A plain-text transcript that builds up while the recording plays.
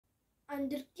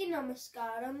Andarki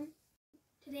Namaskaram.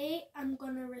 Today I'm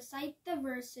going to recite the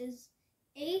verses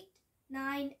 8,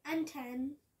 9 and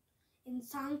 10 in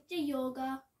Sankhya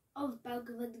Yoga of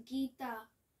Bhagavad-Gita.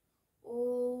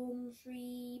 Om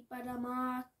Shri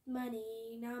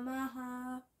Paramatmane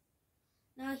Namaha.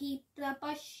 Nahi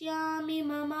prapashyami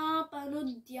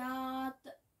mamapanudyat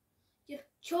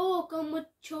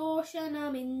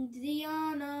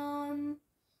yachokamutchoshanamindriyanam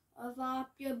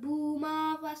avapya bhuma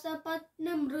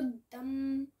vasapatnam ruddham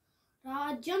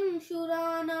rajam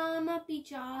shuranamapi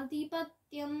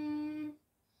chadipatyam.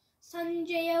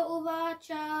 Sanjaya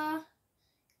uvacha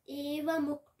eva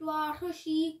muktva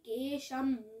hrishikesham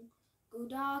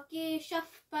gudakeshah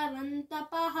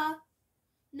parantapaha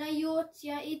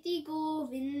nayotsya iti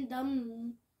govindam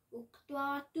uktva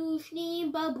tushni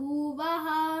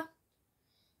babhuvaha.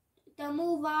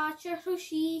 Tamuvacha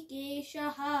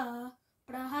hrishikeshaha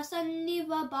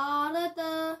prahasanniva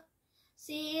bharata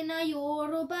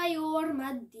senayorubayor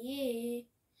madhye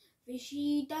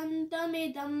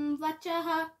vishidantamidam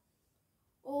vachaha.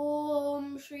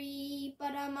 Om Shri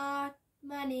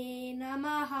Paramatmane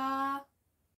Namaha.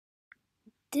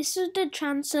 This is the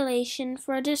translation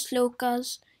for the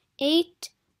Slokas 8,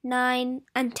 9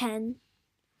 and 10.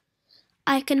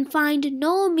 I can find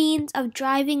no means of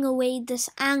driving away this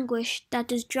anguish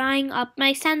that is drying up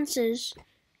my senses.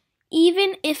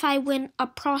 Even if I win a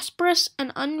prosperous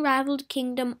and unraveled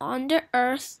kingdom on the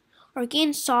earth, or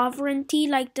gain sovereignty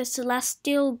like the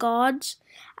celestial gods,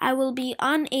 I will be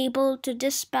unable to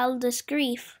dispel this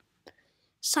grief.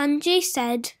 Sanjay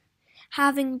said,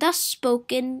 having thus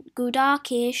spoken,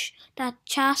 Gudakesh, that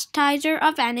chastiser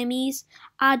of enemies,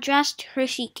 addressed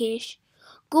Hrishikesh,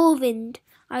 Govind,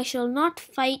 I shall not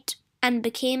fight, and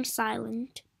became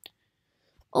silent.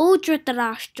 O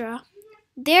Dhritarashtra,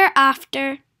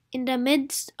 thereafter, in the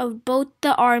midst of both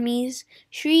the armies,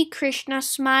 Sri Krishna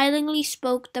smilingly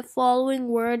spoke the following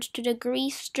words to the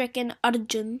grief-stricken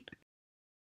Arjun.